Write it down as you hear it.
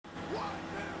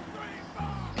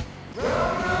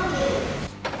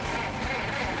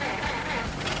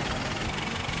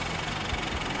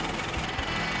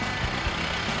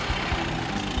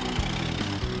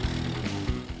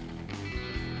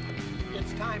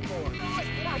more.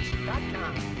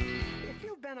 Flush.com. If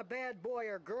you've been a bad boy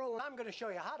or girl, I'm going to show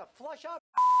you how to flush out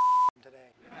today.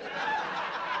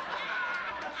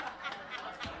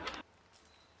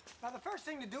 Now the first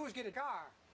thing to do is get a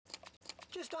car.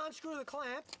 Just unscrew the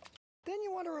clamp. Then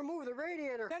you want to remove the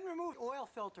radiator. Then remove the oil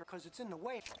filter because it's in the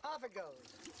way. Off it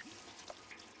goes.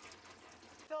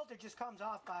 The filter just comes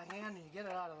off by hand and you get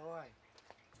it out of the way.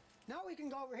 Now we can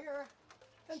go over here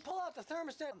and pull out the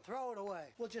thermostat and throw it away.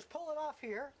 We'll just pull it off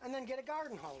here and then get a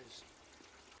garden hose.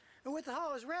 And with the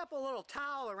hose, wrap a little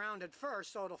towel around it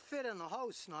first so it'll fit in the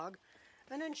hose snug.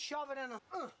 And then shove it in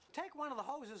take one of the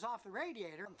hoses off the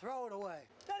radiator and throw it away.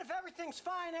 Then if everything's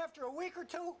fine after a week or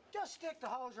two, just stick the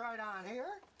hose right on here.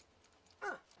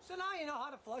 So now you know how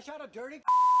to flush out a dirty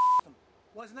system.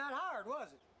 Wasn't that hard, was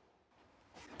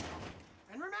it?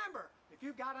 And remember, if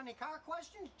you've got any car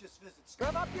questions, just visit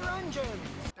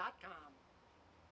scrubupyourengines.com.